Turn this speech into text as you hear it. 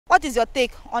What is your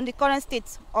take on the current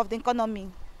state of the economy?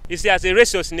 You see, as a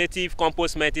ratiocinative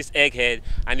compost mentis egghead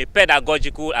and a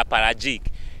pedagogical apparatchik,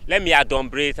 let me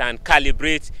adumbrate and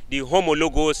calibrate the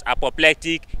homologous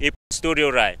apoplectic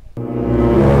aposteriori.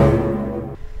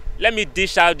 Let me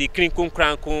dish out the crinkum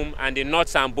crankum and the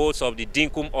nuts and bolts of the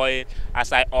dinkum oil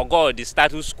as I augur the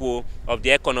status quo of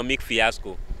the economic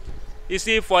fiasco. You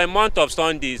see, for a month of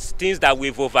Sundays, things that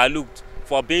we've overlooked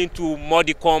for being too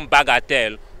modicum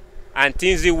bagatelle and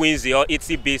tinsy-winsy or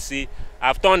itsy-bitsy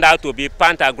have turned out to be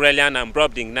Pantagruelian and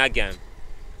Brobdingnagian.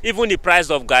 Even the price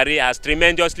of Gary has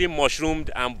tremendously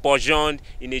mushroomed and burgeoned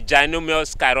in a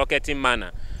ginormous skyrocketing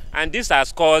manner. And this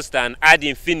has caused an ad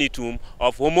infinitum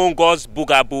of homongous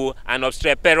bugaboo and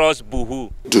obstreperous boohoo.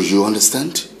 Do you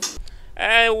understand?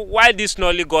 While these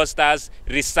snolly-gosters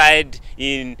reside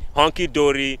in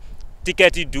hunky-dory,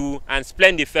 tickety-doo and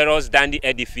splendiferous dandy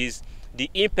edifice, the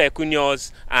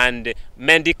impecunious and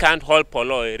mendicant hall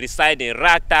polloi reside in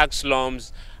ragtag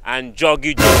slums and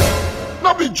joggy jogs.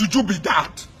 Not be juju be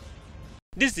that.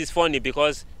 This is funny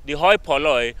because the hoi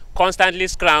polloi constantly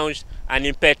scrounge and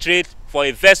impetrate for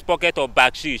a vest pocket of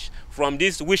bakshish from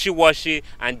these wishy-washy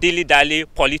and dilly-dally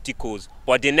politicos,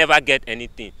 but they never get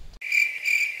anything.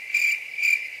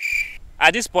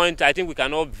 At this point, I think we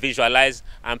can all visualize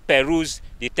and peruse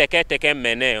the teke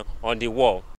mene on the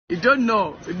wall. You don't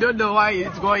know why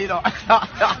it's going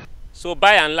on. So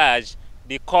by and large,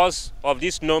 the cause of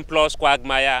this non-plus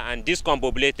quagmire and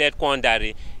discombobulated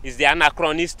quandary is the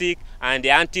anachronistic and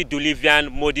the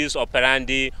antediluvian modus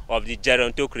operandi of the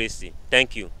gerontocracy.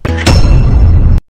 Thank you.